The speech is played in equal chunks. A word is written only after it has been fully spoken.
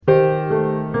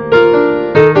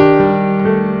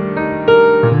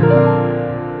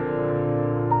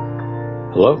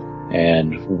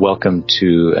Welcome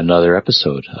to another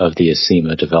episode of the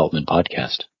Acima Development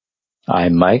Podcast.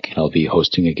 I'm Mike, and I'll be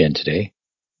hosting again today.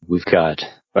 We've got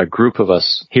a group of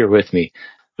us here with me,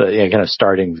 but kind of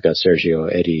starting, we've got Sergio,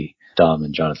 Eddy, Dom,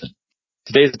 and Jonathan.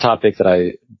 Today's a topic that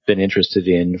I've been interested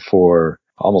in for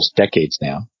almost decades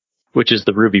now, which is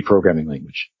the Ruby programming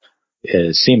language. At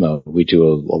Acima, we do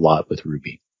a lot with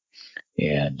Ruby,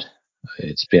 and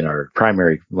it's been our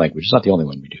primary language. It's not the only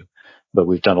one we do, but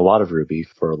we've done a lot of Ruby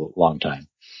for a long time.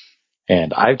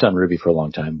 And I've done Ruby for a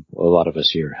long time. A lot of us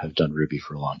here have done Ruby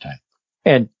for a long time.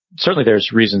 And certainly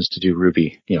there's reasons to do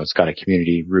Ruby. It's got a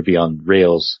community. Ruby on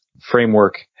Rails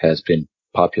framework has been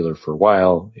popular for a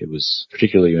while. It was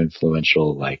particularly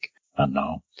influential,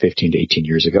 15 to 18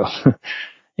 years ago,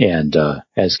 and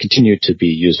has continued to be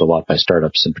used a lot by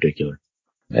startups in particular.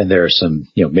 And there are some,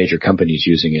 major companies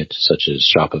using it, such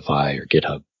as Shopify or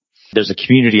GitHub. There's a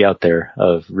community out there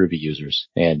of Ruby users,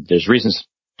 and there's reasons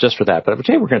just for that. But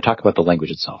today we're going to talk about the language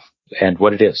itself and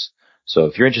what it is. So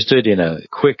if you're interested in a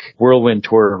quick whirlwind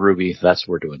tour of Ruby, that's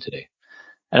what we're doing today.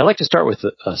 And I'd like to start with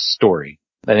a story.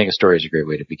 I think a story is a great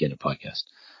way to begin a podcast.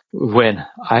 When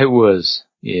I was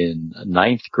in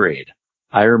 9th grade,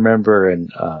 I remember an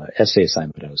essay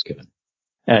assignment I was given.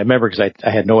 And I remember because I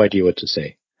had no idea what to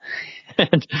say.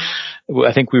 And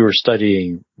I think we were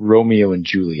studying Romeo and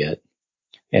Juliet,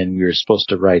 and we were supposed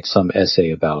to write some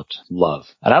essay about love.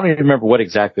 And I don't even remember what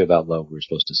exactly about love we were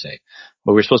supposed to say,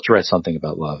 but we were supposed to write something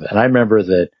about love. And I remember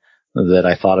that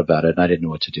I thought about it and I didn't know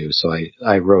what to do. So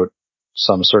I wrote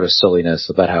some sort of silliness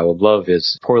about how love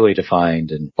is poorly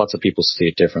defined and lots of people see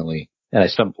it differently. And I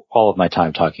spent all of my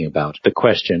time talking about the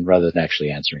question rather than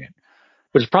actually answering it,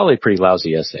 which is probably a pretty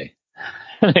lousy essay.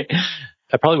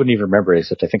 I probably wouldn't even remember it,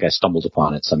 except I think I stumbled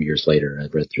upon it some years later. I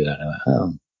read through that and I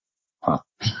went,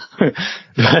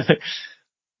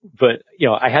 But,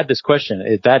 I had this question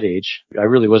at that age. I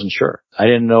really wasn't sure. I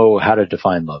didn't know how to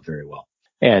define love very well.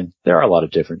 And there are a lot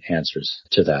of different answers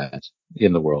to that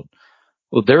in the world.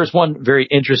 Well, there is one very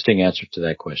interesting answer to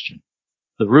that question.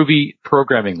 The Ruby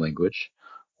programming language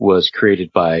was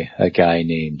created by a guy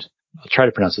named, I'll try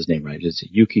to pronounce his name right, it's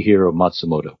Yukihiro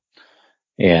Matsumoto.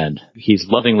 And he's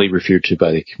lovingly referred to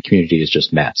by the community as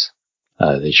just Matz.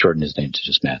 They shorten his name to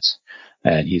just Matz.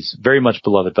 And he's very much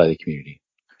beloved by the community.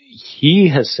 He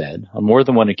has said on more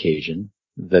than one occasion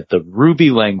that the Ruby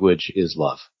language is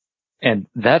love. And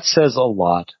that says a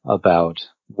lot about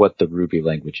what the Ruby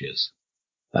language is.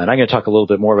 And I'm going to talk a little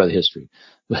bit more about the history.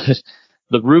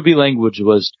 The Ruby language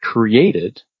was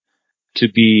created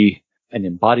to be an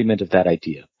embodiment of that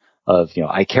idea of,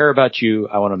 I care about you.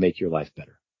 I want to make your life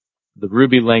better. The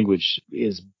Ruby language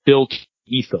is built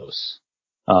ethos.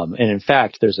 And in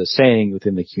fact, there's a saying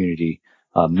within the community,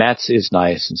 Matz is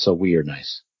nice, and so we are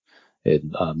nice.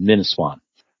 Minneswan.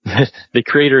 The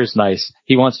creator is nice.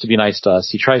 He wants to be nice to us.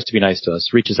 He tries to be nice to us,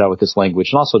 reaches out with this language,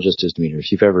 and also just his demeanor.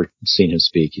 If you've ever seen him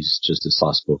speak, he's just a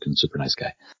soft-spoken, super nice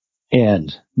guy.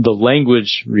 And the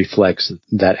language reflects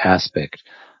that aspect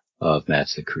of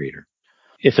Matz, the creator.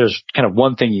 If there's kind of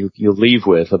one thing you leave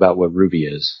with about what Ruby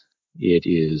is,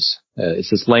 it's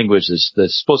this language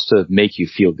that's supposed to make you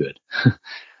feel good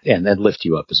and then lift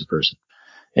you up as a person.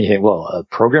 And you think, well, a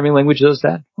programming language does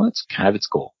that? Well, that's kind of its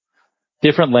goal.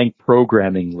 Different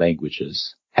programming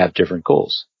languages have different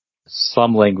goals.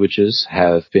 Some languages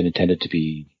have been intended to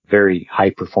be very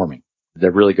high performing.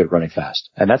 They're really good at running fast.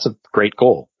 And that's a great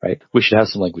goal, right? We should have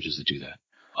some languages that do that.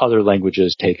 Other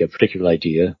languages take a particular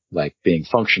idea, like being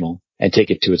functional, and take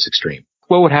it to its extreme.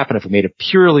 What would happen if we made a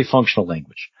purely functional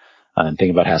language? I'm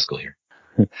thinking about Haskell here.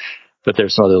 But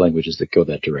there's some other languages that go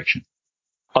that direction.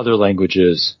 Other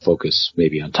languages focus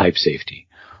maybe on type safety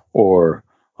or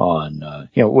on,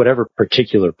 whatever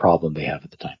particular problem they have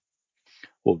at the time.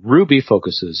 Well, Ruby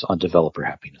focuses on developer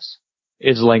happiness.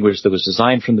 It's a language that was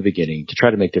designed from the beginning to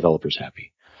try to make developers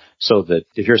happy. So that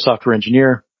if you're a software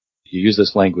engineer, you use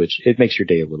this language, it makes your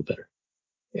day a little better.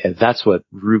 And that's what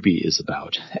Ruby is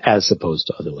about, as opposed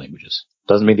to other languages.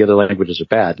 Doesn't mean the other languages are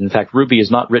bad. In fact, Ruby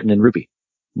is not written in Ruby.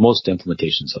 Most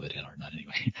implementations of it are not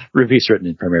anyway. Ruby is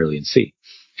written primarily in C,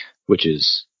 which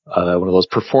is one of those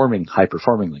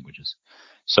high-performing languages.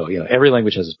 So, every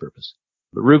language has its purpose.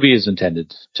 But Ruby is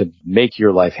intended to make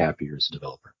your life happier as a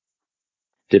developer.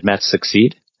 Did Matz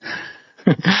succeed?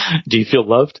 Do you feel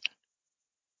loved?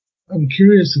 I'm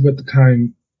curious about the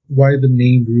time why the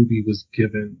name Ruby was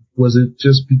given. Was it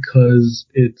just because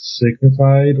it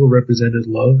signified or represented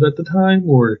love at the time,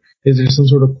 or is there some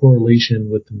sort of correlation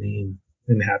with the name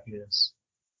and happiness?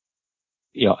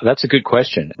 That's a good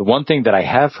question. The one thing that I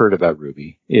have heard about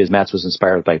Ruby is Matz was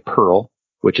inspired by Perl,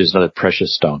 which is another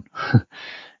precious stone.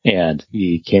 And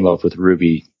he came up with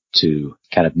Ruby to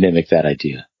kind of mimic that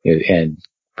idea. And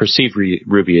perceive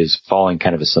Ruby as falling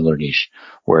kind of a similar niche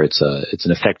where it's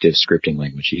an effective scripting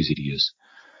language, easy to use.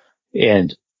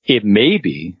 And it may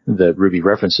be that Ruby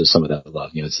references some of that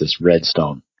love. It's this red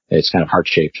stone. It's kind of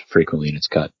heart-shaped frequently in its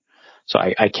cut. So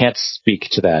I can't speak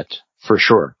to that for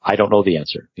sure. I don't know the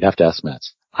answer. You'd have to ask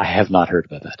Matz. I have not heard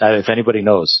about that. If anybody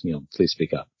knows, please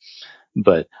speak up.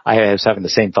 But I was having the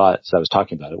same thought as I was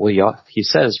talking about it. Well, he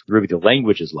says Ruby, the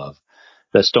language is love.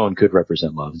 That stone could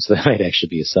represent love. And so that might actually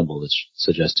be a symbol that's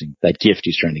suggesting that gift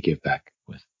he's trying to give back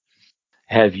with.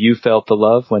 Have you felt the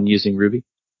love when using Ruby?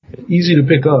 Easy to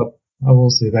pick up. I will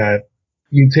say that.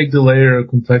 You take the layer of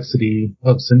complexity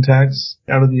of syntax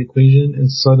out of the equation and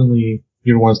suddenly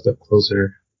you're one step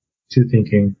closer to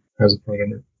thinking as a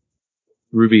programmer.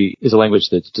 Ruby is a language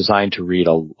that's designed to read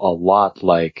a lot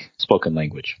like spoken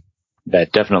language.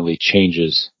 That definitely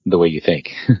changes the way you think.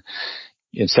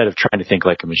 Instead of trying to think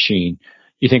like a machine,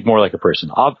 you think more like a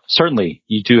person. Certainly,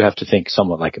 you do have to think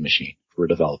somewhat like a machine for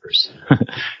developers.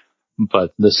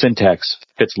 But the syntax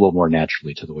fits a little more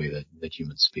naturally to the way that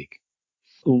humans speak.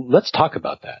 Let's talk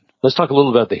about that. Let's talk a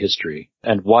little about the history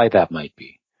and why that might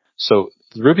be. So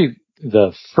Ruby,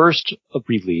 the first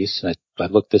release, and I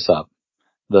looked this up,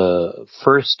 the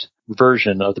first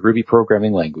version of the Ruby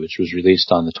programming language was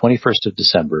released on the 21st of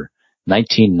December,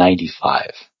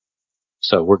 1995.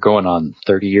 So we're going on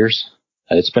 30 years.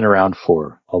 It's been around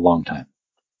for a long time.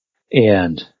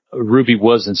 And Ruby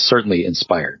was certainly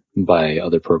inspired by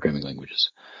other programming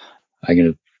languages. I'm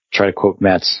going to try to quote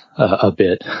Matz a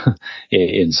bit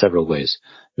in several ways.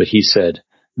 But he said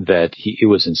that it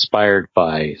was inspired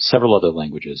by several other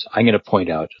languages. I'm going to point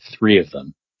out three of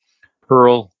them: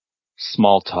 Perl,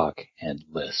 Smalltalk, and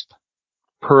Lisp.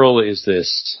 Perl is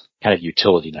this kind of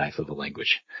utility knife of a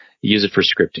language. You use it for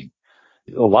scripting.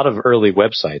 A lot of early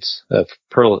websites,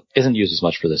 Perl isn't used as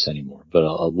much for this anymore, but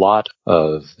a lot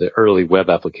of the early web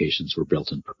applications were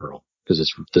built in Perl because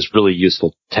it's this really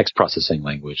useful text processing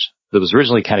language that was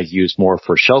originally kind of used more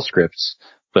for shell scripts,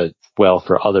 but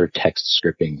for other text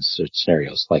scripting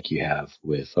scenarios like you have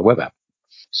with a web app.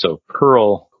 So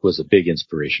Perl was a big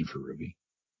inspiration for Ruby.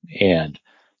 And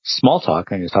Smalltalk,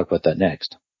 I'm going to talk about that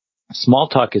next.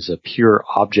 Smalltalk is a pure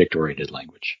object-oriented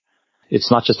language. It's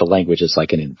not just a language, it's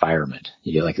like an environment.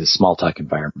 You get like a Smalltalk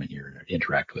environment you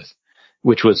interact with,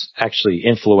 which was actually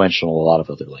influential in a lot of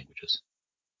other languages.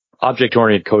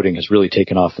 Object-oriented coding has really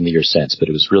taken off in the years since, but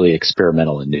it was really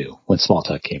experimental and new when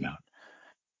Smalltalk came out.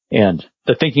 And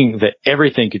the thinking that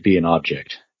everything could be an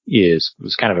object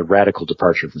was kind of a radical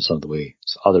departure from some of the way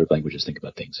other languages think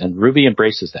about things. And Ruby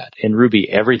embraces that. In Ruby,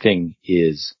 everything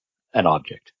is an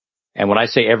object. And when I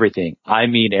say everything, I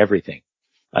mean everything.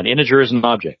 An integer is an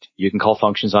object. You can call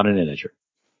functions on an integer.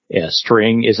 A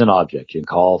string is an object. You can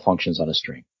call functions on a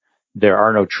string. There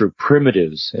are no true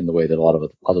primitives in the way that a lot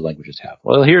of other languages have.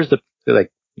 Well, here's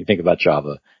you think about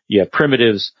Java. You have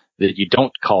primitives that you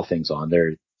don't call things on.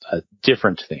 They're a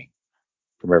different thing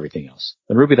from everything else.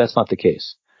 In Ruby, that's not the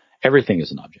case. Everything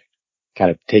is an object,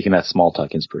 kind of taking that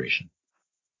Smalltalk inspiration.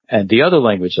 And the other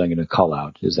language I'm going to call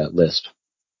out is that Lisp,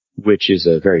 which is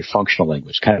a very functional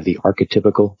language, kind of the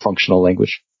archetypical functional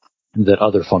language that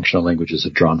other functional languages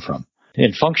have drawn from.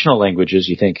 In functional languages,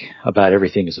 you think about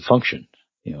everything as a function.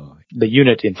 The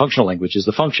unit in functional language is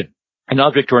the function. In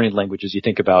object-oriented languages,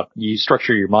 you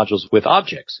structure your modules with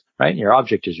objects, right? Your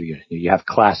object is your unit. You have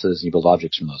classes and you build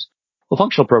objects from those. Well,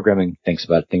 functional programming thinks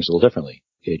about things a little differently.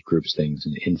 It groups things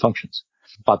in functions.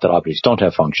 Not that objects don't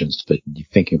have functions, but you're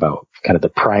thinking about kind of the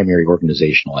primary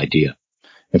organizational idea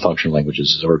in functional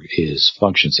languages is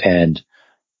functions. And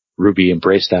Ruby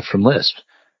embraced that from Lisp.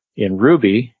 In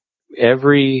Ruby,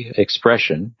 every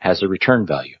expression has a return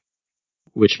value,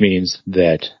 which means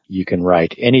that you can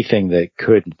write anything that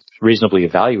could reasonably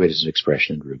evaluate as an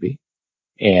expression in Ruby,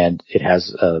 and it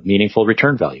has a meaningful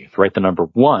return value. If you write the number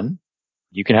 1,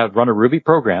 you can run a Ruby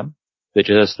program that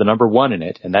just has the number 1 in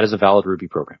it, and that is a valid Ruby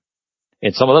program.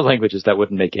 In some other languages, that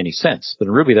wouldn't make any sense, but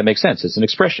in Ruby, that makes sense. It's an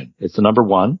expression. It's the number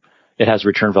 1. It has a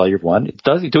return value of 1.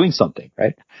 It's doing something,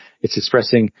 right? It's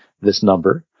expressing this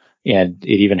number, and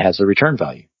it even has a return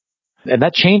value. And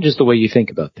that changes the way you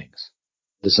think about things.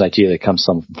 This idea that comes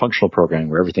from functional programming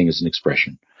where everything is an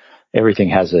expression. Everything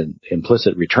has an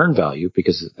implicit return value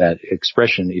because that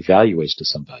expression evaluates to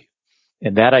some value.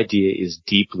 And that idea is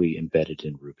deeply embedded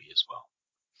in Ruby as well.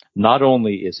 Not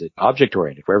only is it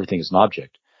object-oriented, where everything is an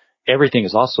object, everything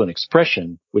is also an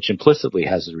expression which implicitly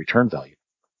has a return value,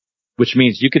 which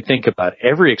means you could think about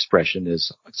every expression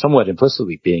as somewhat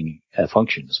implicitly being a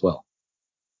function as well.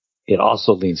 It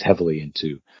also leans heavily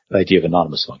into the idea of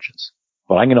anonymous functions.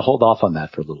 But I'm going to hold off on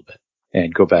that for a little bit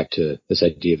and go back to this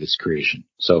idea of its creation.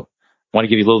 So I want to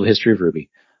give you a little history of Ruby.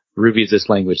 Ruby is this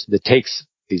language that takes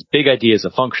these big ideas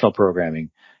of functional programming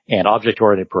and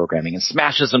object-oriented programming and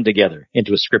smashes them together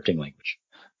into a scripting language.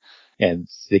 And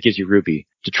it gives you Ruby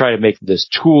to try to make this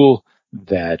tool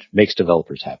that makes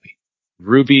developers happy.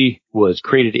 Ruby was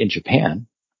created in Japan.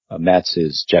 Matz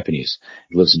is Japanese.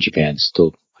 He lives in Japan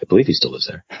still. I believe he still lives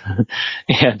there.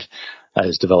 And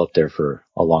has developed there for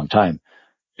a long time.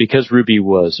 Because Ruby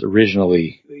was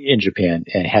originally in Japan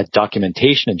and had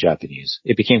documentation in Japanese,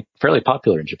 it became fairly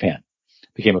popular in Japan.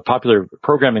 It became a popular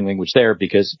programming language there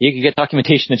because you could get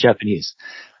documentation in Japanese.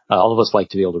 All of us like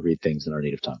to be able to read things in our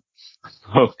native tongue.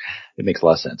 So it makes a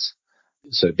lot of sense.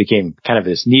 So it became kind of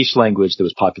this niche language that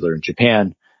was popular in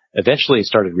Japan. Eventually it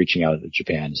started reaching out to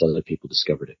Japan as other people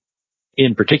discovered it.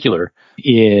 In particular,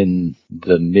 in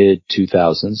the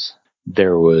mid-2000s,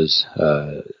 there was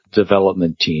a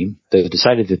development team that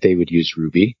decided that they would use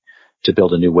Ruby to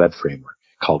build a new web framework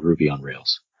called Ruby on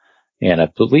Rails. And I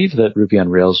believe that Ruby on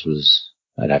Rails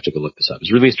I'd have to go look this up, it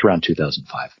was released around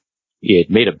 2005. It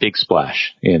made a big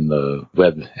splash in the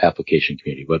web application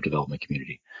community, web development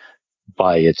community,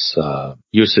 by its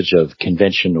usage of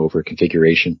convention over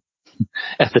configuration.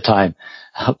 At the time,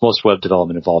 most web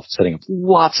development involved setting up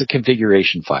lots of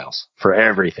configuration files for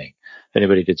everything. If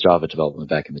anybody did Java development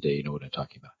back in the day, you know what I'm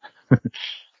talking about.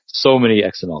 So many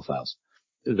XML files.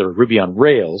 The Ruby on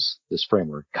Rails, this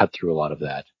framework, cut through a lot of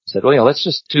that. Said, well, let's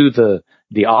just do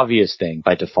the obvious thing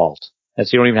by default. And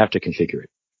so you don't even have to configure it.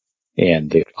 And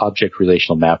the object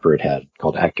relational mapper it had,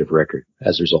 called Active Record,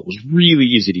 as a result, was really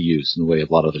easy to use in the way a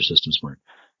lot of other systems weren't.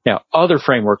 Now, other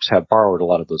frameworks have borrowed a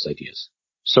lot of those ideas.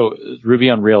 So Ruby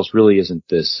on Rails really isn't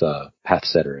this path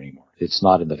setter anymore. It's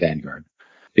not in the vanguard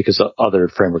because other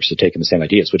frameworks have taken the same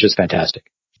ideas, which is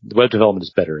fantastic. The web development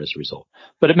is better as a result.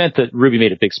 But it meant that Ruby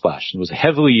made a big splash and was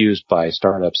heavily used by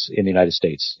startups in the United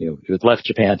States. It left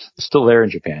Japan, still there in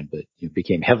Japan, but it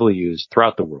became heavily used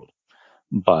throughout the world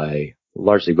by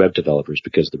largely web developers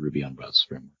because of the Ruby on Rails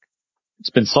framework. It's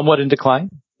been somewhat in decline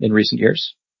in recent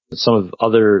years. Some of the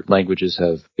other languages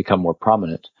have become more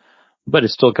prominent, but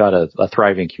it's still got a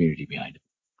thriving community behind it.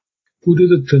 Who did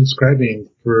the transcribing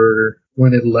for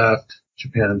when it left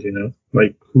Japan, do you know?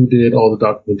 Like, who did all the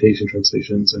documentation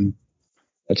translations? And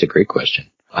That's a great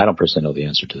question. I don't personally know the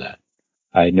answer to that.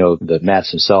 I know that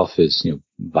Matz himself is,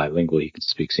 bilingual. He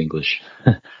speaks English.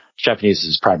 Japanese is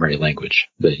his primary language,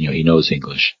 but, he knows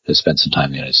English, has spent some time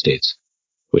in the United States,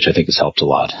 which I think has helped a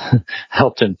lot.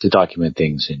 Helped him to document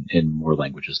things in more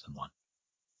languages than one.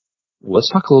 Let's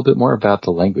talk a little bit more about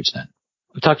the language then.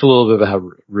 We talked a little bit about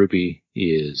how Ruby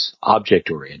is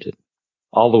object-oriented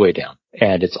all the way down,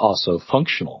 and it's also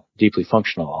functional, deeply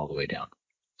functional all the way down.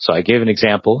 So I gave an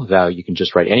example of how you can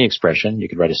just write any expression. You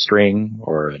could write a string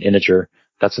or an integer.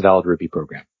 That's a valid Ruby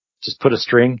program. Just put a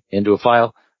string into a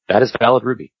file. That is valid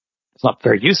Ruby. It's not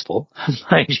very useful,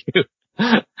 mind you,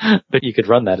 but you could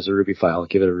run that as a Ruby file,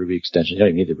 give it a Ruby extension. You don't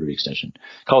even need the Ruby extension.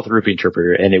 Call it the Ruby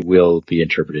interpreter, and it will be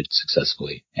interpreted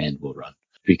successfully and will run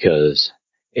because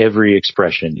every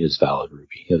expression is valid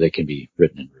Ruby. That can be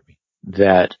written in Ruby.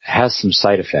 That has some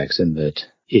side effects in that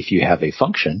if you have a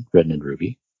function written in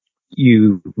Ruby,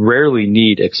 you rarely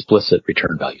need explicit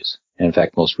return values. And in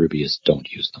fact, most Rubyists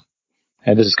don't use them.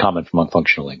 And this is common among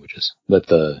functional languages. But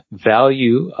the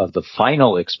value of the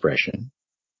final expression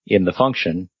in the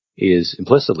function is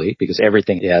implicitly, because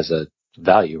everything has a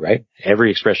value, right? Every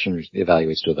expression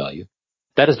evaluates to a value.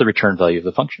 That is the return value of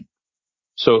the function.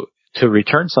 So to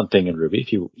return something in Ruby,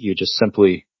 if you just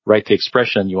simply write the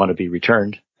expression you want to be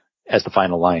returned as the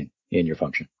final line in your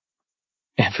function.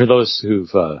 And for those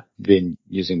who've been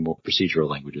using more procedural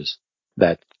languages,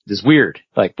 that is weird.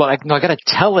 Like, well, I got to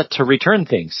tell it to return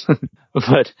things.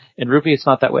 But in Ruby, it's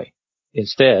not that way.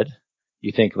 Instead,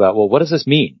 you think about, well, what does this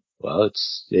mean? Well,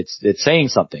 it's saying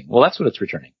something. Well, that's what it's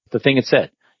returning. The thing it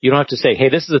said. You don't have to say, hey,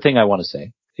 this is the thing I want to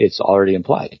say. It's already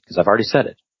implied because I've already said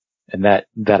it. And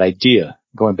that idea,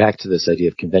 going back to this idea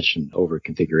of convention over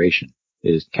configuration,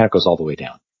 kind of goes all the way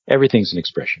down. Everything's an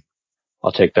expression.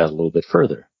 I'll take that a little bit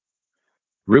further.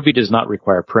 Ruby does not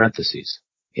require parentheses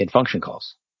in function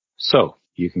calls. So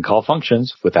you can call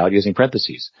functions without using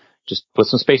parentheses. Just put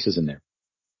some spaces in there.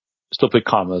 Still put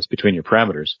commas between your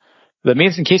parameters. That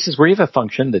means in cases where you have a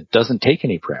function that doesn't take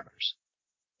any parameters,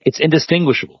 it's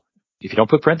indistinguishable. If you don't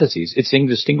put parentheses, it's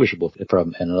indistinguishable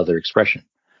from another expression.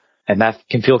 And that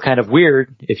can feel kind of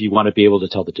weird if you want to be able to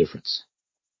tell the difference.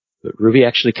 But Ruby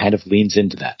actually kind of leans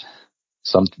into that.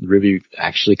 Ruby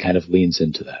actually kind of leans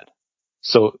into that.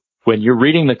 So when you're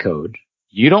reading the code,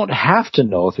 you don't have to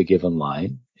know if a given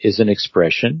line is an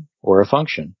expression or a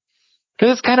function,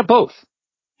 because it's kind of both.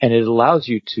 And it allows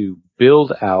you to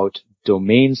build out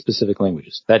domain-specific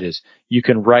languages. That is, you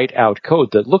can write out code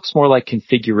that looks more like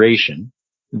configuration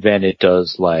than it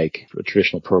does like a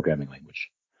traditional programming language.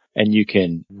 And you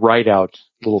can write out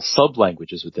little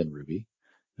sub-languages within Ruby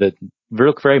that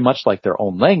look very much like their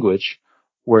own language,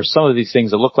 where some of these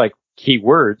things that look like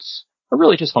keywords are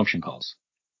really just function calls.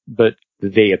 But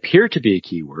they appear to be a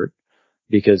keyword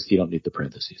because you don't need the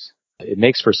parentheses. It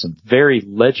makes for some very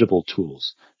legible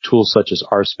tools. Tools such as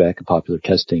RSpec, a popular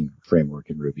testing framework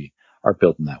in Ruby, are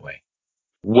built in that way.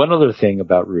 One other thing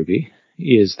about Ruby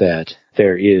is that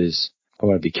there is, I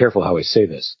want to be careful how I say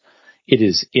this, it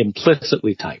is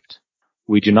implicitly typed.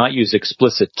 We do not use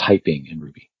explicit typing in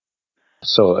Ruby.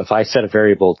 So if I set a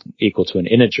variable equal to an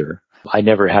integer, I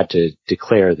never had to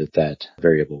declare that that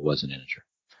variable was an integer.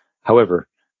 However,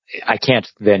 I can't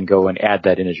then go and add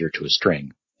that integer to a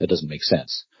string. That doesn't make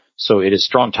sense. So it is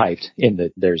strong typed in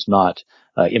that there's not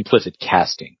implicit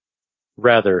casting.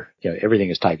 Rather,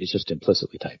 everything is typed. It's just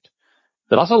implicitly typed.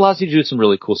 That also allows you to do some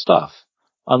really cool stuff.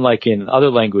 Unlike in other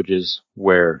languages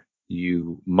where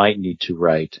you might need to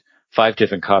write 5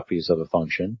 different copies of a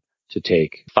function to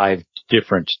take 5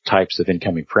 different types of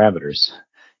incoming parameters,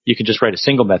 you can just write a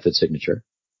single method signature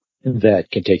that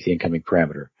can take the incoming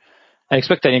parameter. I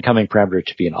expect that incoming parameter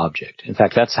to be an object. In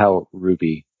fact, that's how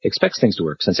Ruby expects things to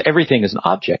work. Since everything is an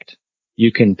object,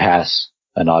 you can pass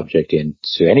an object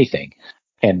into anything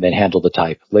and then handle the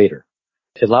type later.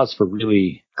 It allows for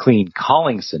really clean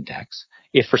calling syntax.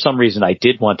 If for some reason I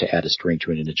did want to add a string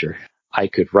to an integer, I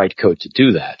could write code to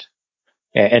do that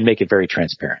and make it very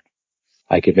transparent.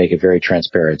 I could make it very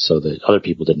transparent so that other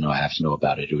people didn't have to know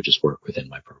about it. It would just work within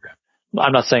my program.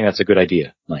 I'm not saying that's a good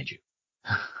idea, mind you.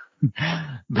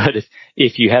 But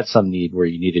if you had some need where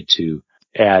you needed to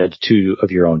add 2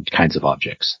 of your own kinds of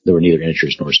objects that were neither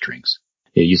integers nor strings,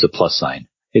 you use a plus sign.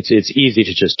 It's easy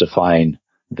to just define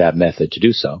that method to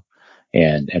do so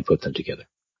and put them together.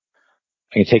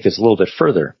 I can take this a little bit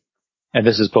further, and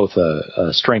this is both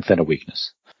a strength and a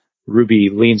weakness. Ruby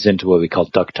leans into what we call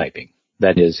duck typing.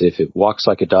 That is, if it walks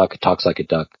like a duck, talks like a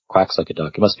duck, quacks like a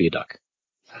duck, it must be a duck.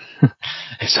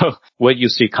 So what you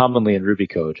see commonly in Ruby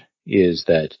code is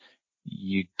that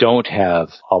you don't have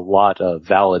a lot of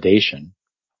validation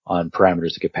on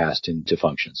parameters that get passed into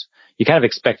functions. You kind of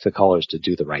expect the callers to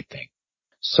do the right thing.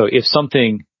 So if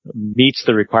something meets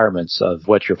the requirements of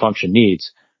what your function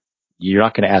needs, you're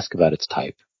not going to ask about its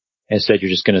type. Instead, you're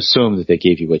just going to assume that they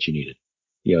gave you what you needed.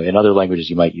 In other languages,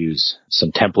 you might use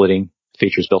some templating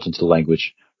features built into the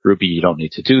language. Ruby, you don't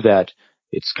need to do that.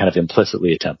 It's kind of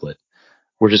implicitly a template.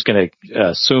 We're just going to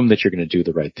assume that you're going to do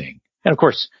the right thing. And of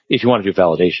course, if you want to do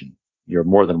validation, you're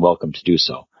more than welcome to do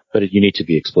so. But you need to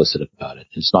be explicit about it.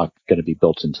 It's not going to be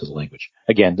built into the language.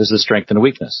 Again, this is a strength and a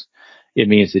weakness. It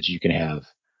means that you can have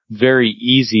very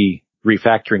easy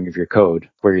refactoring of your code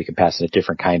where you can pass in a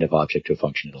different kind of object to a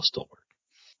function. It'll still work.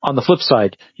 On the flip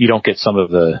side, you don't get some of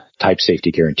the type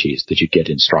safety guarantees that you get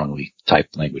in strongly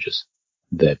typed languages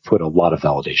that put a lot of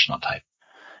validation on type.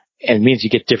 And it means you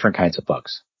get different kinds of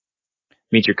bugs.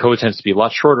 It means your code tends to be a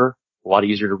lot shorter, a lot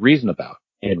easier to reason about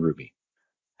in Ruby.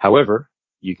 However,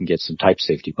 you can get some type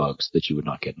safety bugs that you would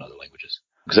not get in other languages.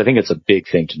 Because I think it's a big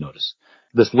thing to notice.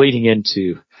 This leading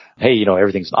into, hey,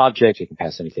 everything's an object, you can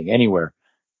pass anything anywhere.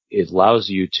 It allows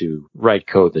you to write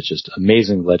code that's just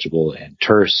amazingly legible and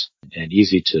terse and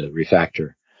easy to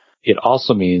refactor. It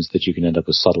also means that you can end up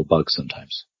with subtle bugs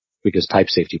sometimes because type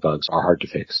safety bugs are hard to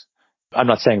fix. I'm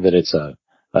not saying that it's a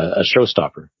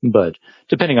showstopper, but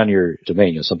depending on your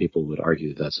domain, some people would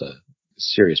argue that that's a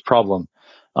serious problem.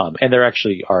 And there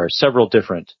actually are several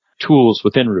different tools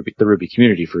within the Ruby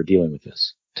community for dealing with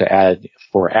this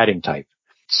for adding type.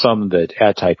 Some that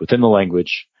add type within the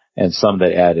language and some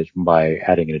that add it by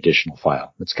adding an additional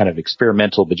file. It's kind of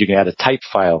experimental, but you can add a type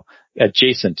file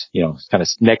adjacent, kind of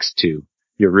next to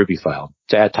your Ruby file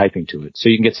to add typing to it. So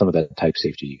you can get some of that type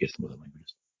safety you get from other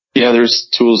languages. Yeah, there's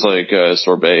tools like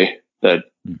Sorbet that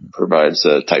provides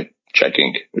type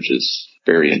checking, which is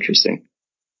very interesting.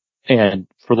 And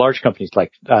for large companies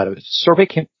like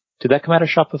Sorbet, did that come out of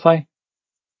Shopify?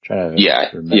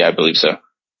 Yeah, I believe so.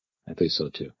 I think so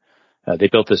too. They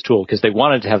built this tool because they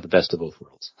wanted to have the best of both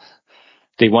worlds.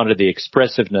 They wanted the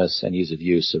expressiveness and ease of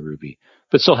use of Ruby,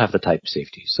 but still have the type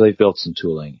safety. So they built some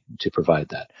tooling to provide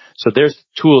that. So there's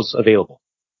tools available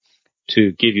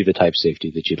to give you the type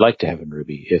safety that you'd like to have in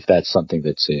Ruby if that's something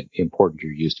that's important to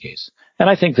your use case. And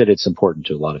I think that it's important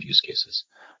to a lot of use cases,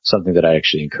 something that I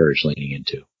actually encourage leaning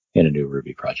into in a new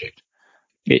Ruby project.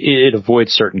 It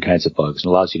avoids certain kinds of bugs and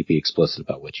allows you to be explicit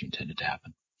about what you intended to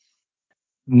happen.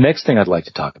 Next thing I'd like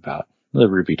to talk about that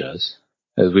Ruby does,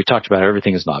 as we talked about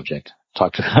everything as an object,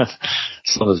 talked about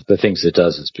some of the things it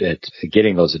does is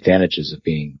getting those advantages of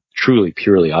being truly,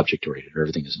 purely object-oriented, or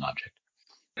everything is an object.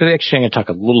 Actually, I'm going to talk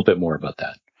a little bit more about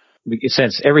that.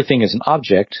 since everything is an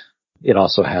object, it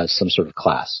also has some sort of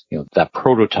class, that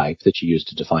prototype that you use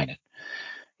to define it.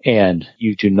 And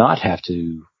you do not have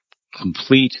to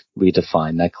completely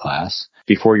define that class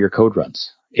before your code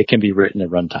runs. It can be written at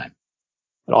runtime.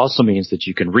 It also means that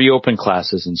you can reopen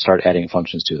classes and start adding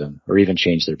functions to them, or even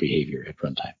change their behavior at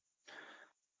runtime.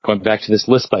 Going back to this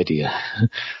Lisp idea,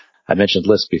 I mentioned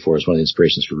Lisp before as one of the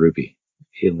inspirations for Ruby.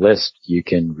 In Lisp, you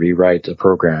can rewrite a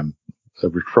program. A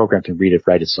program can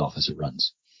write itself as it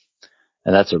runs.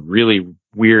 And that's a really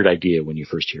weird idea when you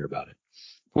first hear about it.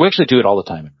 We actually do it all the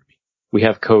time in Ruby. We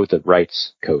have code that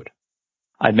writes code.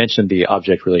 I mentioned the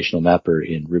object relational mapper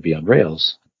in Ruby on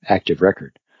Rails, Active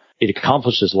Record. It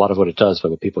accomplishes a lot of what it does by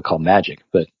what people call magic,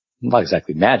 but not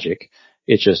exactly magic.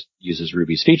 It just uses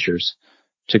Ruby's features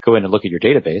to go in and look at your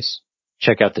database,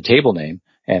 check out the table name,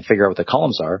 and figure out what the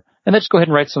columns are, and then just go ahead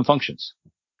and write some functions.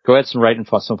 Go ahead and write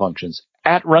some functions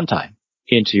at runtime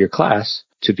into your class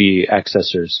to be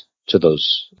accessors to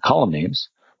those column names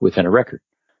within a record.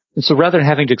 And so rather than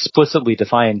having to explicitly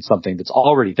define something that's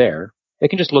already there, it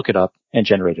can just look it up and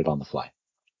generate it on the fly.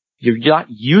 You're not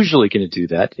usually going to do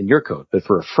that in your code, but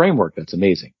for a framework, that's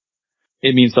amazing.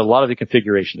 It means that a lot of the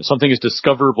configuration, if something is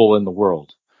discoverable in the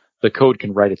world, the code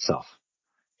can write itself,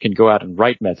 can go out and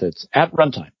write methods at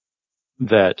runtime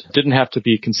that didn't have to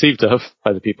be conceived of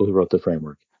by the people who wrote the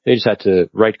framework. They just had to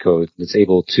write code that's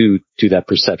able to do that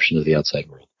perception of the outside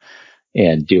world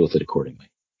and deal with it accordingly.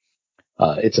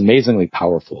 It's amazingly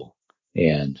powerful,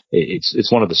 and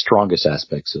it's one of the strongest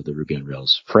aspects of the Ruby on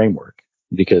Rails framework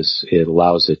because it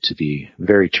allows it to be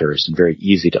very terse and very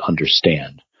easy to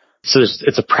understand. So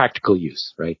it's a practical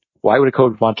use, right? Why would a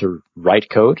code want to write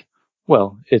code?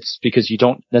 Well, it's because you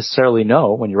don't necessarily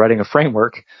know when you're writing a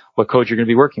framework what code you're going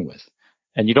to be working with.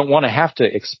 And you don't want to have to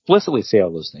explicitly say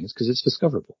all those things because it's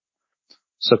discoverable.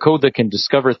 So code that can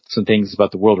discover some things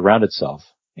about the world around itself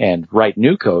and write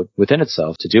new code within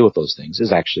itself to deal with those things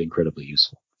is actually incredibly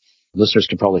useful. Listeners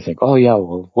can probably think, oh yeah,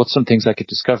 well, what's some things I could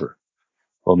discover?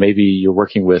 Well, maybe you're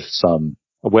working with a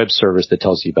web service that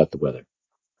tells you about the weather.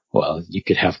 Well, you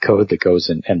could have code that goes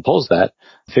and pulls that,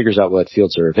 figures out what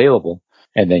fields are available,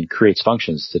 and then creates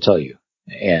functions to tell you.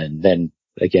 And then,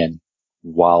 again,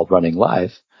 while running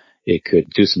live, it could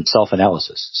do some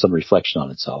self-analysis, some reflection on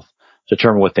itself,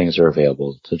 determine what things are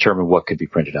available, determine what could be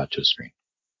printed out to a screen.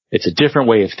 It's a different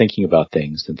way of thinking about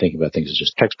things than thinking about things as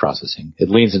just text processing. It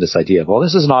leans into this idea of, well,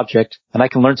 this is an object, and I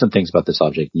can learn some things about this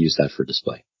object and use that for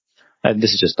display. And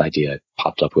this is just an idea I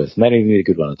popped up with. Not even a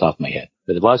good one on the top of my head,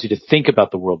 but it allows you to think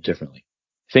about the world differently.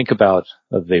 Think about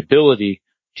the ability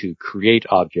to create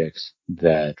objects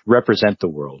that represent the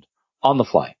world on the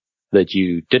fly that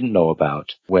you didn't know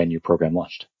about when your program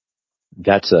launched.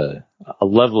 That's a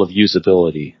level of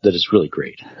usability that is really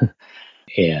great.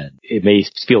 And it may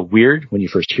feel weird when you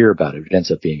first hear about it. It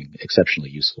ends up being exceptionally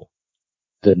useful.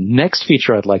 The next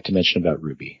feature I'd like to mention about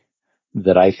Ruby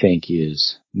that I think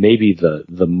is maybe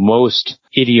the most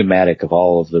idiomatic of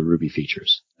all of the Ruby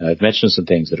features. I've mentioned some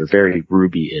things that are very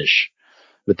Ruby-ish,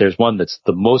 but there's one that's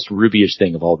the most Ruby-ish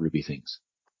thing of all Ruby things,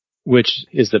 which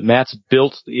is that Matz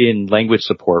built in language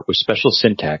support with special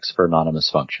syntax for anonymous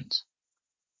functions.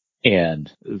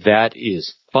 And that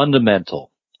is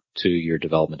fundamental to your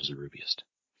development as a Rubyist.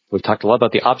 We've talked a lot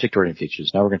about the object-oriented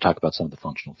features. Now we're going to talk about some of the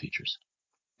functional features.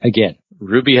 Again,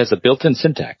 Ruby has a built-in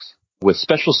syntax with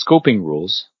special scoping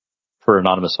rules for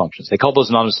anonymous functions. They call those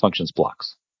anonymous functions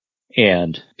blocks.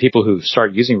 And people who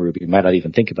start using Ruby might not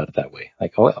even think about it that way.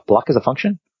 Like, oh, a block is a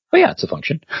function? Oh yeah, it's a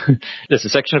function. It's a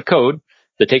section of code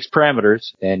that takes parameters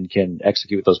and can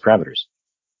execute those parameters.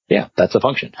 Yeah, that's a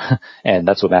function. And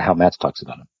that's how Matz talks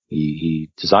about them. He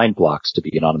designed blocks to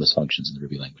be anonymous functions in the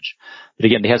Ruby language. But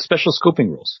again, they have special scoping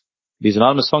rules. These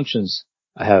anonymous functions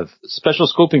have special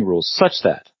scoping rules such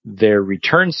that their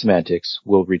return semantics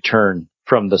will return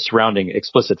from the surrounding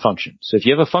explicit function. So if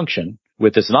you have a function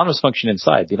with this anonymous function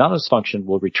inside, the anonymous function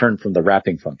will return from the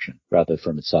wrapping function rather than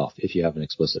from itself if you have an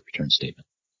explicit return statement.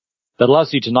 That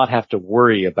allows you to not have to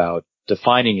worry about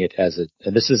defining it as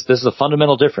and this is a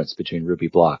fundamental difference between Ruby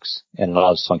blocks and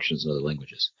anonymous functions in other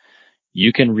languages.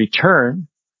 You can return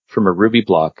from a Ruby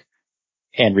block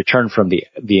and return from the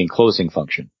enclosing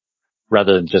function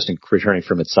rather than just returning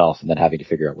from itself and then having to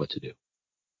figure out what to do.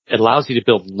 It allows you to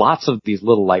build lots of these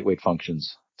little lightweight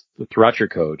functions throughout your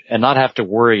code and not have to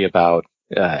worry about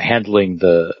handling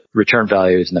the return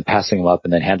values and then passing them up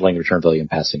and then handling the return value and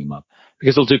passing them up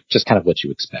because it'll do just kind of what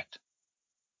you expect.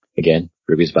 Again,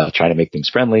 Ruby is about trying to make things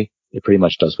friendly. It pretty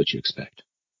much does what you expect.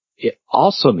 It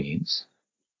also means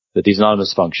that these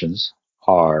anonymous functions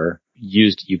are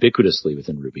used ubiquitously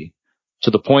within Ruby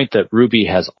to the point that Ruby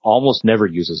has almost never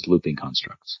uses looping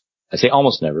constructs. I say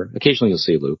almost never. Occasionally you'll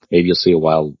see a loop. Maybe you'll see a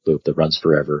while loop that runs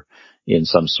forever in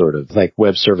some sort of like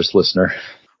web service listener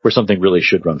where something really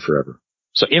should run forever.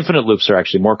 So infinite loops are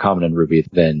actually more common in Ruby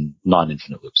than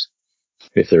non-infinite loops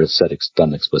if they're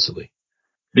done explicitly.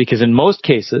 Because in most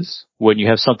cases, when you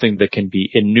have something that can be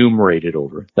enumerated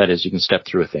over, that is, you can step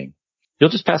through a thing, you'll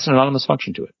just pass an anonymous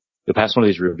function to it. You'll pass one of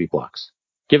these Ruby blocks.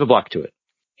 Give a block to it.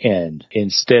 And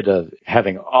instead of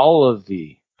having all of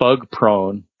the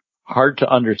bug-prone,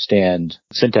 hard-to-understand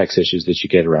syntax issues that you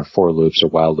get around for loops or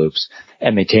while loops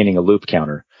and maintaining a loop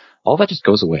counter, all that just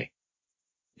goes away.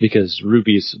 Because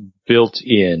Ruby's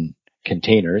built-in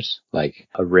containers, like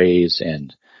arrays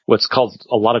and what's called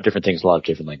a lot of different things, a lot of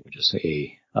different languages,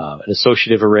 an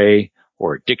associative array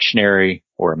or a dictionary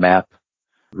or a map.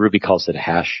 Ruby calls it a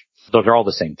hash. Though they're all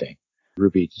the same thing.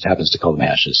 Ruby just happens to call them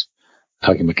hashes,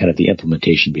 talking about kind of the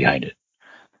implementation behind it.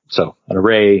 So an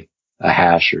array, a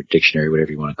hash, or dictionary,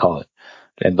 whatever you want to call it.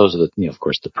 And those are the, of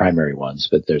course, the primary ones,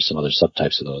 but there's some other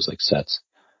subtypes of those, like sets.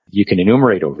 You can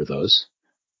enumerate over those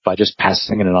by just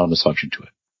passing an anonymous function to it.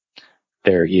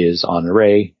 There is on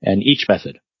array an each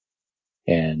method.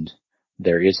 And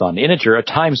there is on integer a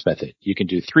times method. You can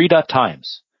do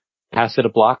 3.times, pass it a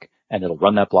block, and it'll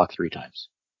run that block 3 times.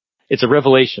 It's a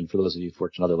revelation for those of you who've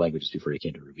worked in other languages before you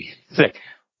came to Ruby. It's like,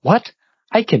 what?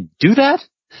 I can do that?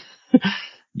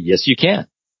 Yes, you can.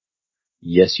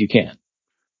 Yes, you can.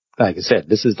 Like I said,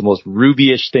 this is the most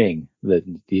Ruby-ish thing that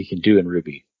you can do in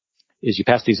Ruby, is you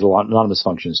pass these anonymous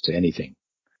functions to anything.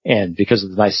 And because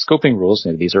of the nice scoping rules,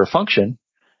 and these are a function,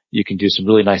 you can do some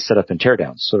really nice setup and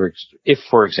teardowns. So if,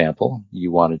 for example,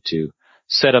 you wanted to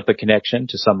set up a connection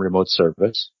to some remote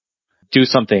service, do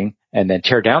something, and then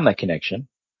tear down that connection,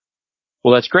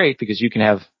 well, that's great because you can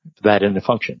have that in a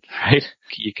function, right?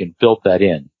 You can build that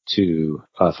in to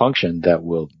a function that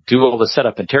will do all the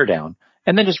setup and teardown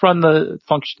and then just run the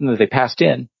function that they passed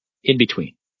in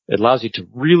between. It allows you to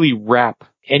really wrap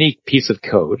any piece of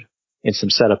code in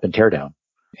some setup and teardown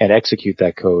and execute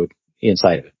that code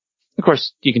inside of it. Of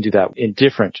course, you can do that in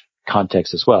different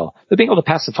contexts as well. But being able to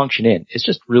pass the function in is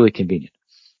just really convenient.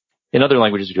 In other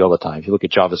languages, you do all the time. If you look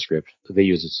at JavaScript, they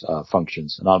use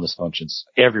functions, anonymous functions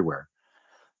everywhere.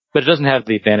 But it doesn't have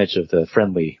the advantage of the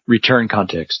friendly return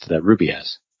context that Ruby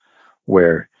has,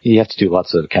 where you have to do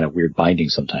lots of kind of weird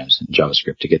bindings sometimes in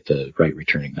JavaScript to get the right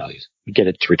returning values. You get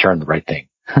it to return the right thing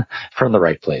from the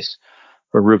right place.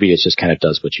 Where Ruby, it just kind of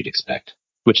does what you'd expect,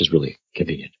 which is really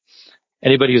convenient.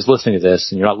 Anybody who's listening to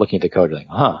this and you're not looking at the code, you're like,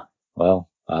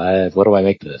 what do I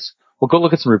make of this? Well, go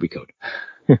look at some Ruby code.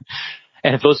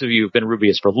 And if those of you who've been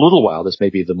Rubyists for a little while, this may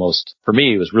be the most, for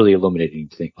me, it was really illuminating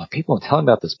to think, people are telling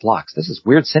about this blocks. This is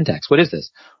weird syntax. What is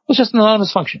this? Well, it's just an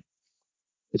anonymous function.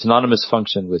 It's an anonymous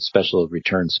function with special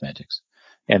return semantics.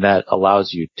 And that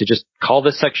allows you to just call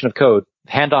this section of code,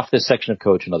 hand off this section of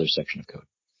code to another section of code.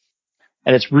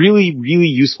 And it's really, really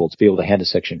useful to be able to hand a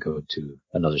section of code to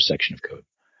another section of code.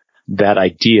 That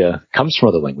idea comes from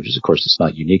other languages. Of course, it's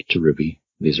not unique to Ruby.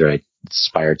 These are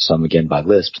inspired some, again, by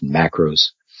Lisp and macros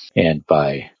and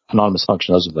by anonymous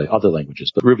functions of other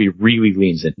languages. But Ruby really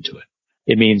leans into it.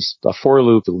 It means a for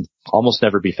loop will almost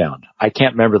never be found. I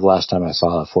can't remember the last time I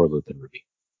saw a for loop in Ruby.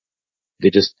 They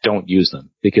just don't use them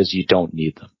because you don't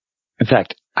need them. In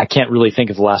fact, I can't really think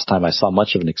of the last time I saw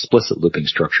much of an explicit looping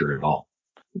structure at all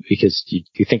because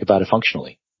you think about it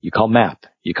functionally. You call map.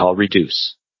 You call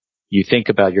reduce. You think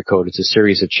about your code as a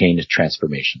series of chain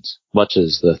transformations, much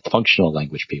as the functional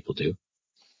language people do.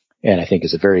 And I think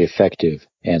is a very effective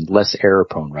and less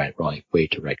error-prone way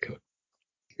to write code.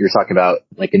 You're talking about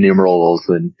like enumerables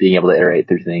and being able to iterate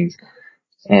through things.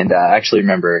 And I actually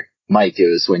remember, Mike, it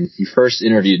was when you first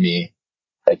interviewed me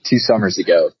like 2 summers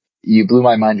ago. You blew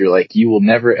my mind. You're like, you will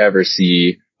never ever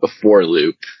see a for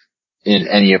loop in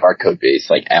any of our code base,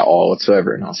 like at all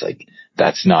whatsoever. And I was like,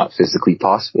 that's not physically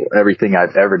possible. Everything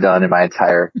I've ever done in my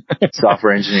entire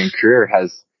software engineering career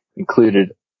has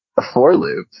included a for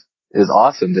loop. It was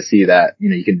awesome to see that,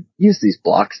 you can use these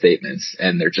block statements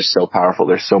and they're just so powerful.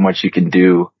 There's so much you can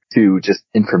do to just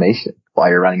information while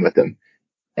you're running with them.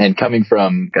 And coming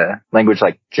from a language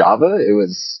like Java, it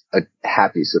was a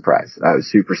happy surprise. I was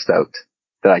super stoked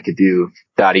that I could do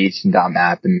 .each and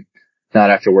 .map and not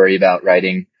have to worry about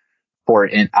writing for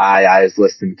int I is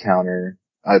list and counter,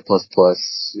 I++,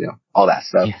 all that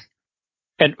stuff.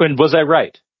 Yeah. And was I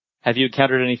right? Have you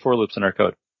encountered any for loops in our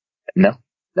code? No,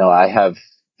 I have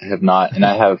not. And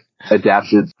I have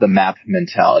adapted the map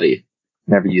mentality,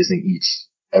 never using each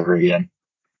ever again.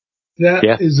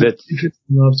 That is an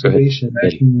interesting observation.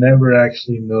 I never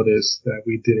actually noticed that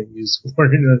we didn't use for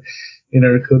in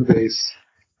our code base.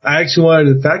 I actually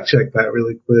wanted to fact check that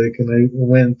really quick, and I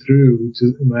went through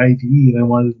to my IDE, and I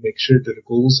wanted to make sure it did a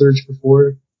Google search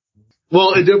before.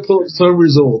 Well, it did pull up some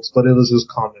results, but it was just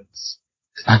comments.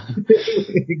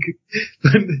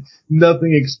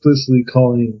 Nothing explicitly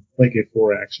calling like a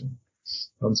for action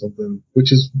on something,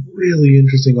 which is really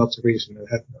interesting observation I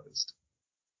hadn't noticed.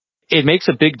 It makes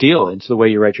a big deal into the way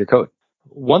you write your code.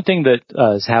 One thing that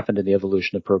has happened in the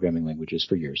evolution of programming languages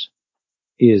for years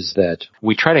is that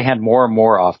we try to hand more and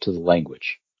more off to the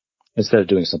language instead of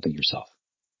doing something yourself.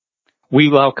 We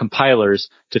allow compilers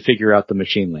to figure out the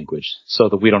machine language so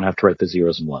that we don't have to write the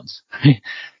zeros and ones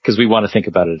because we want to think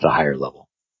about it at a higher level.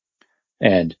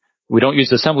 And we don't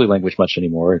use assembly language much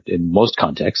anymore in most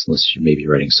contexts, unless you may be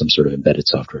writing some sort of embedded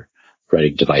software,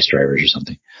 writing device drivers or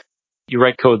something. You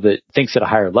write code that thinks at a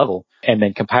higher level and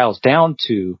then compiles down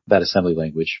to that assembly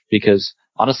language because,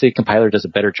 honestly, a compiler does a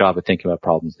better job at thinking about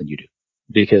problems than you do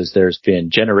because there's been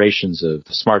generations of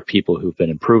smart people who've been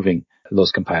improving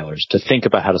those compilers to think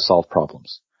about how to solve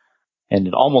problems. And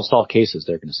in almost all cases,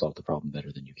 they're going to solve the problem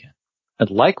better than you can. And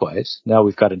likewise, now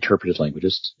we've got interpreted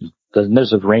languages.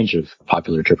 There's a range of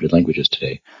popular interpreted languages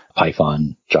today.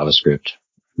 Python, JavaScript,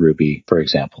 Ruby, for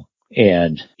example.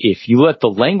 And if you let the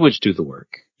language do the work,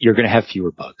 you're going to have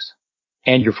fewer bugs.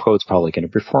 And your code's probably going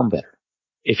to perform better.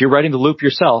 If you're writing the loop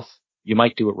yourself, you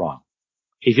might do it wrong.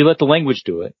 If you let the language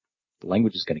do it, the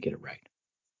language is going to get it right.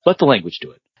 Let the language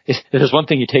do it. If there's one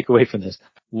thing you take away from this.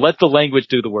 Let the language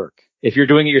do the work. If you're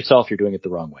doing it yourself, you're doing it the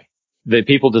wrong way. The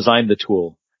people designed the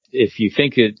tool. If you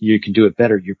think that you can do it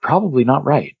better, you're probably not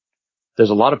right. There's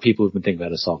a lot of people who've been thinking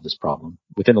about how to solve this problem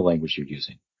within the language you're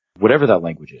using, whatever that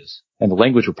language is. And the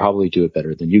language will probably do it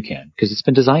better than you can because it's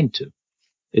been designed to.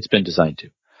 It's been designed to.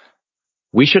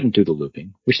 We shouldn't do the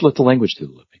looping. We should let the language do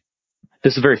the looping.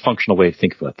 This is a very functional way to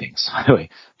think about things. By the way,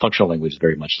 functional language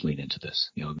very much lean into this.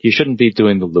 You shouldn't be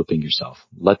doing the looping yourself.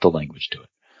 Let the language do it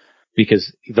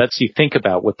because it lets you think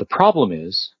about what the problem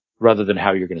is rather than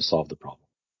how you're going to solve the problem.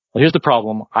 Well, here's the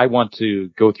problem. I want to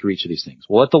go through each of these things.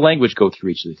 Well, let the language go through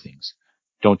each of these things.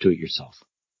 Don't do it yourself.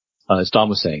 As Don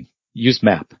was saying, use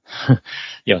map.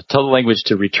 Tell the language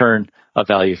to return a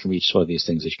value from each one of these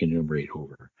things that you can enumerate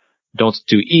over. Don't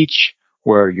do each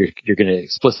where you're going to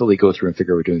explicitly go through and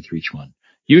figure out what we're doing through each one.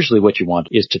 Usually what you want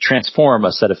is to transform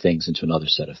a set of things into another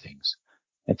set of things.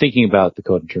 And thinking about the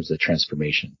code in terms of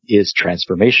transformation is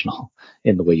transformational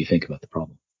in the way you think about the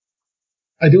problem.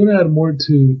 I do want to add more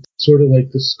to sort of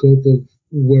like the scope of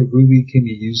what Ruby can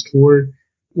be used for.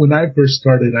 When I first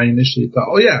started, I initially thought,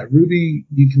 oh yeah, Ruby,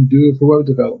 you can do it for web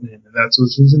development, and that's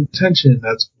what's its intention.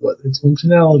 That's what its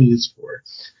functionality is for.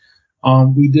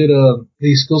 We did a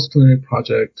skills clinic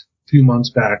project a few months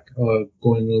back,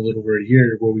 going a little over a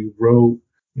year, where we wrote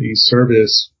a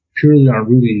service purely on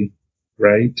Ruby,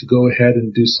 right, to go ahead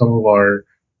and do some of our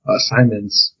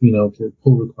assignments, for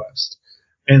pull requests.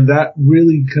 And that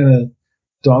really kind of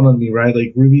dawned on me, right?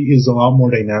 Like Ruby is a lot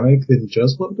more dynamic than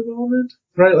just web development,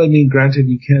 right? I mean, granted,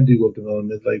 you can do web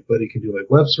development, but it can do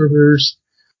web servers,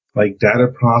 data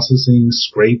processing,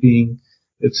 scraping,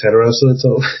 etc. So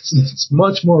it's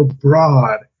much more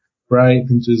broad, right,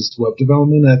 than just web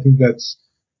development. I think that's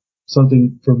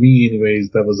something for me, anyways,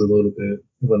 that was a little bit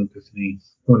of an epiphany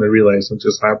when I realized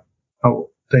just how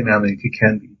dynamic it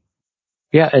can be.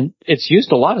 Yeah, and it's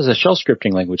used a lot as a shell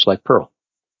scripting language like Perl.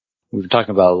 We've been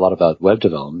talking a lot about web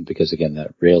development because, again,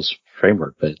 that Rails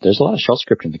framework, but there's a lot of shell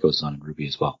scripting that goes on in Ruby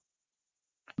as well.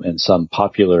 And some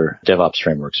popular DevOps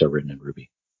frameworks are written in Ruby.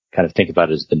 Kind of think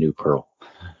about it as the new Perl.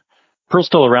 Perl's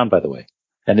still around, by the way,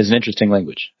 and is an interesting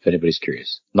language, if anybody's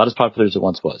curious. Not as popular as it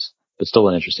once was, but still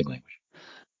an interesting language.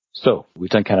 So we've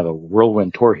done kind of a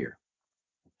whirlwind tour here.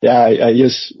 Yeah, I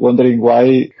just wondering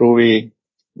why Ruby,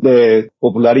 the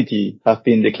popularity has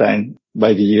been declined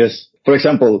by the years. For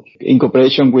example, in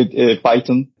comparison with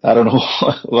Python, I don't know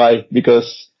why,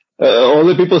 because all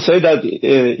the people say that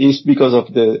it's because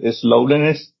of the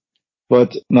slowness,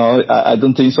 but no, I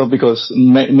don't think so, because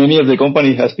many of the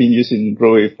company has been using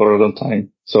Ruby for a long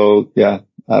time. So yeah,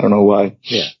 I don't know why.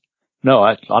 Yeah.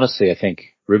 No, honestly, I think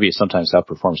Ruby sometimes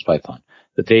outperforms Python,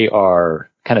 but they are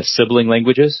kind of sibling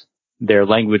languages. They're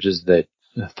languages that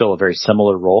fill a very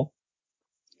similar role.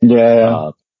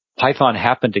 Yeah. Python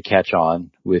happened to catch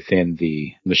on within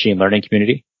the machine learning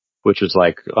community, which was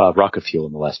like rocket fuel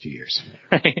in the last few years.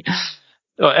 Right?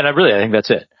 And I think that's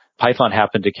it. Python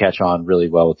happened to catch on really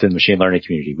well within the machine learning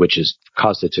community, which has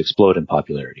caused it to explode in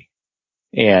popularity.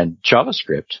 And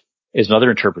JavaScript is another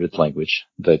interpreted language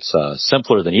that's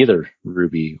simpler than either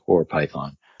Ruby or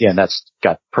Python. Yeah, and that's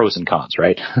got pros and cons,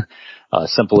 right?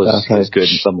 Simple is good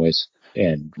in some ways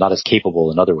and not as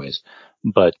capable in other ways.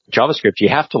 But JavaScript, you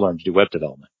have to learn to do web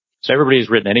development. So everybody who's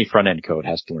written any front-end code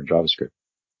has to learn JavaScript.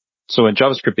 So when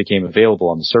JavaScript became available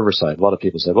on the server side, a lot of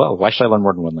people said, well, why should I learn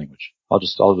more than one language? I'll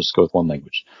just go with one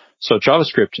language. So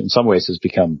JavaScript in some ways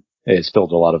it's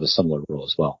filled a lot of a similar role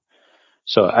as well.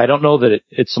 So I don't know that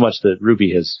it's so much that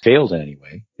Ruby has failed in any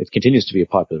way. It continues to be a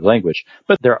popular language,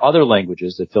 but there are other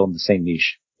languages that fill in the same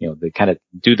niche. They kind of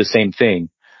do the same thing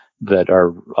that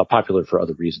are popular for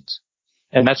other reasons.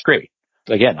 And that's great.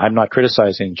 Again, I'm not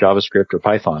criticizing JavaScript or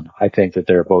Python. I think that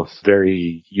they're both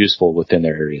very useful within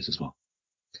their areas as well.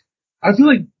 I feel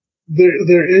like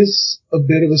there is a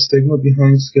bit of a stigma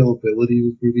behind scalability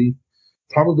with Ruby,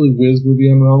 probably with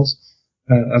Ruby on Rails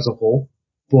as a whole.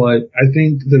 But I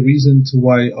think the reason to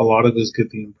why a lot of us get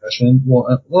the impression,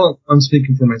 well, I'm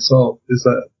speaking for myself, is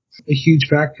that a huge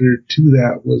factor to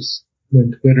that was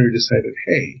when Twitter decided,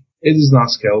 hey, it is not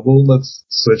scalable. Let's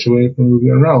switch away from Ruby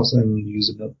on Rails and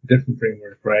use a different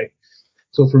framework, right?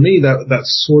 So for me, that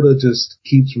sort of just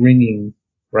keeps ringing,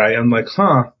 right? I'm like,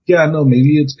 yeah, no,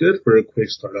 maybe it's good for a quick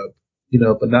startup,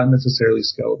 but not necessarily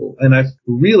scalable. And I've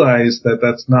realized that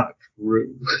that's not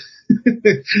true.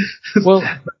 Well,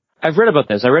 I've read about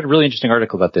this. I read a really interesting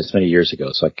article about this many years ago,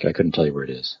 so I couldn't tell you where it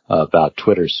is, about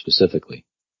Twitter specifically.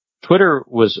 Twitter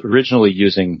was originally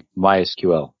using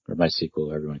MySQL, or MySQL,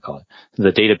 whatever you want to call it, the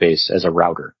database as a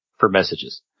router for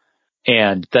messages.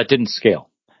 And that didn't scale.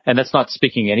 And that's not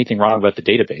speaking anything wrong about the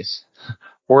database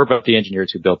or about the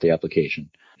engineers who built the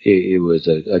application. It was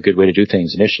a good way to do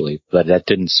things initially, but that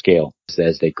didn't scale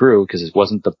as they grew because it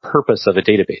wasn't the purpose of a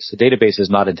database. A database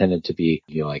is not intended to be,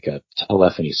 like a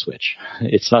telephony switch.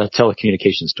 It's not a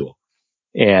telecommunications tool.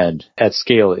 And at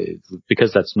scale,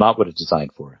 because that's not what it's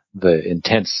designed for, the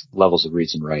intense levels of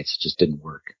reads and writes just didn't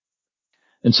work.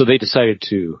 And so they decided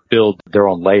to build their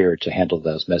own layer to handle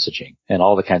those messaging and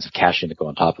all the kinds of caching that go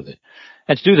on top of it.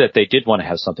 And to do that, they did want to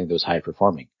have something that was high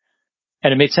performing.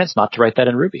 And it made sense not to write that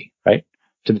in Ruby, right?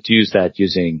 To use that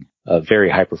using a very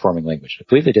high performing language. I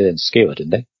believe they did it in Scala,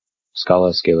 didn't they?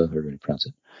 Scala, however you pronounce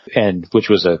it. And which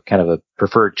was a kind of a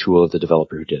preferred tool of the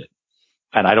developer who did it.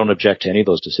 And I don't object to any of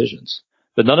those decisions.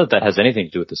 But none of that has anything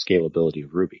to do with the scalability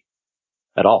of Ruby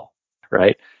at all,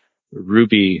 right?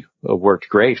 Ruby worked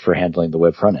great for handling the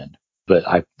web front end, but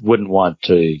I wouldn't want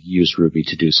to use Ruby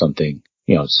to do something,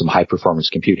 some high performance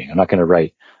computing. I'm not going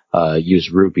to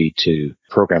use Ruby to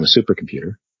program a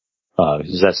supercomputer,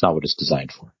 because that's not what it's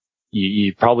designed for.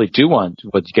 You probably do want,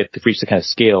 but you get to reach the kind of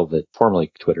scale that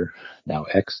formerly Twitter, now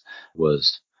X,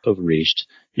 was reached.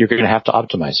 You're going to have to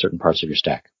optimize certain parts of your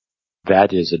stack.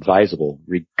 That is advisable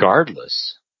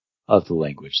regardless of the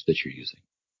language that you're using.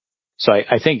 So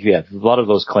I think, a lot of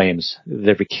those claims,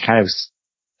 there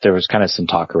was kind of some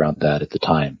talk around that at the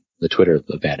time. The Twitter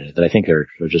abandoned it, that I think are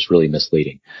just really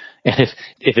misleading. And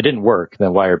if it didn't work,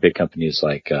 then why are big companies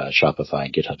like Shopify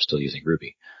and GitHub still using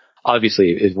Ruby? Obviously,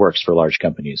 it works for large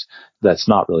companies. That's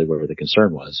not really where the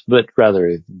concern was, but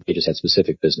rather they just had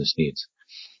specific business needs.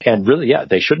 And really,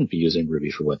 they shouldn't be using Ruby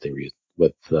for what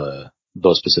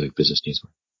those specific business needs were.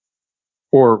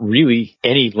 Or really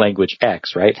any language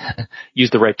X, right?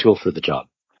 Use the right tool for the job.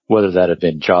 Whether that had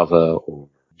been Java or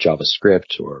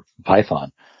JavaScript or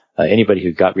Python, anybody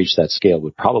who reached that scale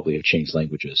would probably have changed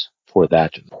languages for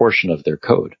that portion of their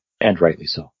code, and rightly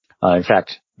so. In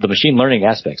fact, the machine learning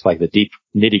aspects, like the deep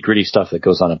nitty-gritty stuff that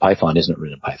goes on in Python, isn't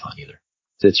written in Python either.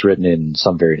 It's written in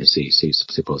some variant of C, C++.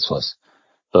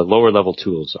 The lower level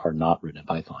tools are not written in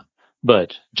Python.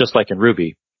 But just like in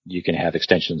Ruby, you can have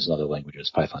extensions in other languages.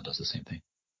 Python does the same thing.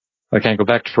 I can go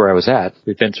back to where I was at.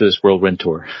 We've been through this whirlwind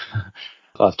tour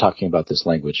of talking about this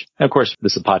language. And of course,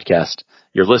 this is a podcast.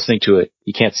 You're listening to it.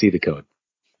 You can't see the code.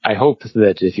 I hope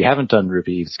that if you haven't done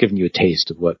Ruby, it's given you a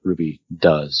taste of what Ruby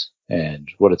does and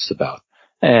what it's about.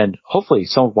 And hopefully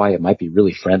some of why it might be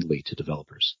really friendly to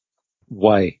developers.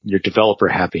 Why your developer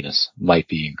happiness might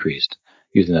be increased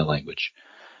using that language.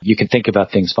 You can think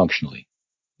about things functionally.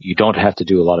 You don't have to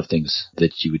do a lot of things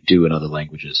that you would do in other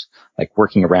languages, like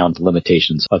working around the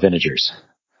limitations of integers,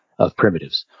 of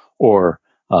primitives, or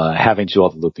having to do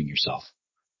all the looping yourself.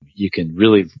 You can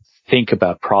really think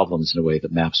about problems in a way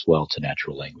that maps well to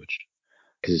natural language,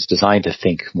 because it's designed to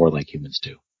think more like humans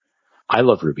do. I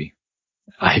love Ruby.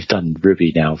 I've done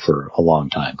Ruby now for a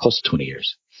long time, close to 20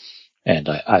 years, and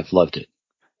I've loved it.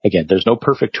 Again, there's no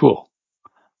perfect tool,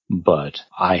 but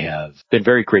I have been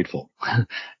very grateful.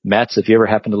 Matz, if you ever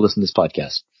happen to listen to this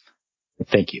podcast,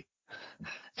 thank you.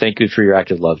 Thank you for your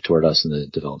active love toward us in the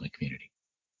development community.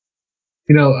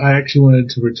 I actually wanted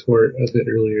to retort a bit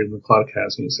earlier in the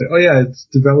podcast when you say, it's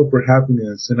developer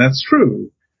happiness, and that's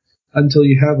true until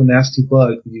you have a nasty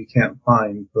bug that you can't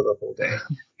find for the whole day.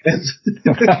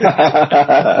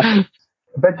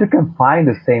 But you can find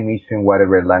the same issue in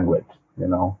whatever language,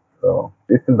 So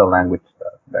this is the language,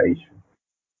 the issue.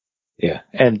 Yeah.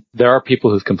 And there are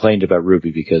people who've complained about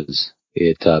Ruby because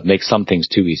it makes some things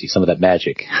too easy, some of that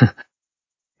magic.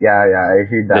 Yeah, I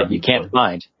heard that that you can't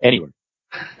find anywhere.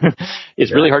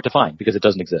 It's really hard to find because it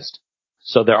doesn't exist.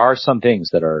 So there are some things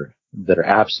that are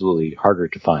absolutely harder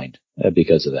to find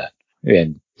because of that.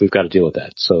 And we've got to deal with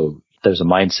that. So there's a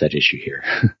mindset issue here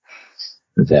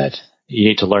that you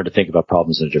need to learn to think about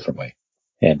problems in a different way.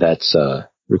 And that's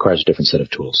requires a different set of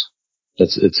tools.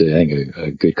 It's I think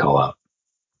a good call out.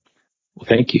 Well,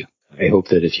 thank you. I hope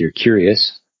that if you're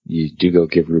curious, you do go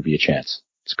give Ruby a chance.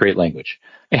 It's a great language.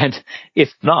 And if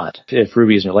not, if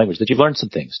Ruby isn't your language, that you've learned some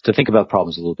things to think about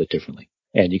problems a little bit differently.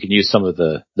 And you can use some of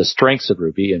the strengths of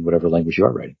Ruby in whatever language you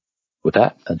are writing. With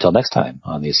that, until next time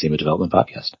on the Acima Development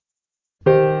Podcast.